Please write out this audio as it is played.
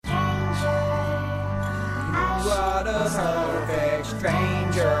are the perfect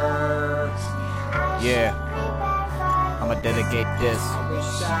stranger. Yeah, I'ma dedicate this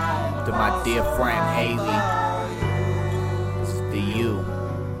to my dear friend Haley. This is to you.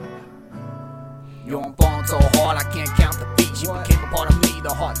 You're on bond so hard I can't count the beats. You became a part of me,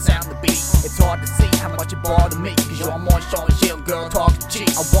 the heart sound, the beat. It's hard to see how much you bother me, cause you're more short and chill, girl, talking cheap.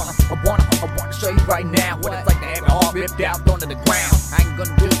 I wanna show you right now what it's like to have your heart ripped out onto the ground. I ain't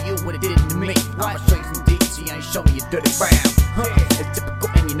gonna do you what it did to me. I'ma show you some deep, so you ain't show me your dirty frown. It's typical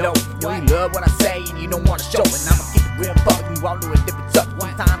and you know love what I say and you don't wanna show it. And I'ma keep it real fuck you all do a different stuff.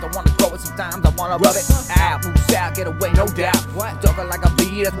 Sometimes I wanna throw it, sometimes I wanna rub it out. Move south, get away, no doubt. I'm talking like a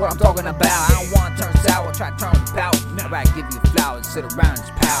bee, that's what I'm talking about. I don't wanna turn sour, try to turn the pout. I'd rather give you flowers, sit around and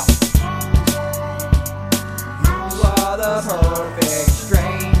just pout. You are the perfect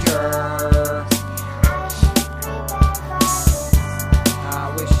stranger.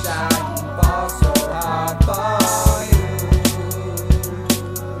 I wish I could fall so hard for you.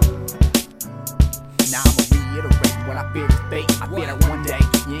 Now I'ma reiterate what I fear is fate. I fear that one day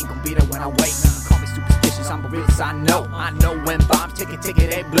you ain't gonna be there when I wait. Call me superstitious, I'm a realist, I know when bombs tick it,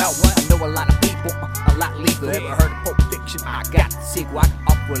 they blow. I know a lot of people, a lot lethal. Ever heard of Pulp Fiction? I got the sequel, I can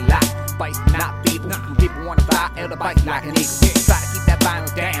offer a lot. Fight not people, when people wanna fly, elder bite like an eagle. Try to keep that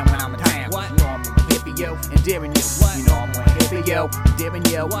violence down when I'm in town. You know I'm on hit for you and daring you. You know I'm on hit for you and daring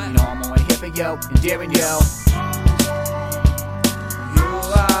you. You know I'm on hit for you and daring you. You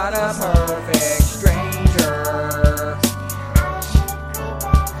are the perfect stranger.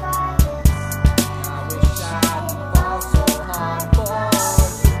 I wish I could fall so hard for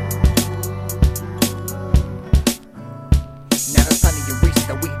you. Now there's plenty of reasons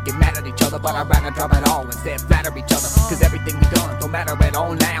that we can get mad at each other, but I'd rather drop it all instead flatter each other. Cause everything we done don't matter at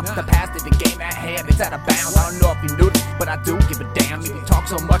all now. The past is the game at hand, it's out of bounds. I don't know if you knew this, but I do give a damn. If you talk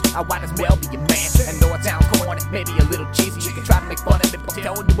so much, I might as well be your man. I know it sounds corny, maybe a little cheesy. You can try to make fun of it, but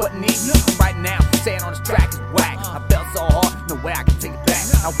tell you wasn't easy. Right now, saying on this track is whack. I felt so hard, no way I can take it back.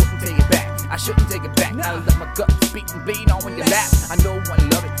 I wouldn't take it back, I shouldn't take it back. I let my gut speak and bleed on when you laugh. I know one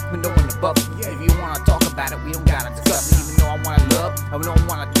love it, but no one above it. If you wanna talk about it, we don't gotta discuss it. Even though I wanna love, I don't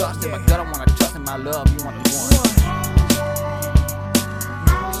wanna trust. In my gut, I wanna trust. In my love, you want the one.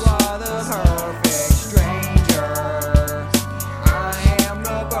 You are the perfect stranger. I am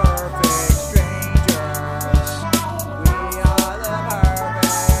the perfect stranger. We are the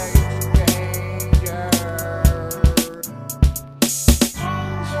perfect stranger.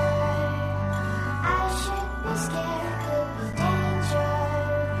 I should be scared, could be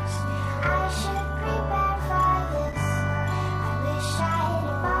dangerous. I should go back for this. I wish I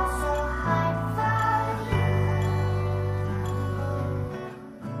had fought so hard for you.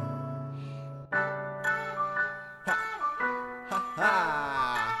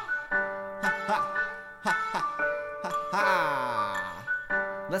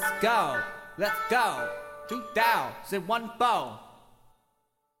 Let's go, 2014.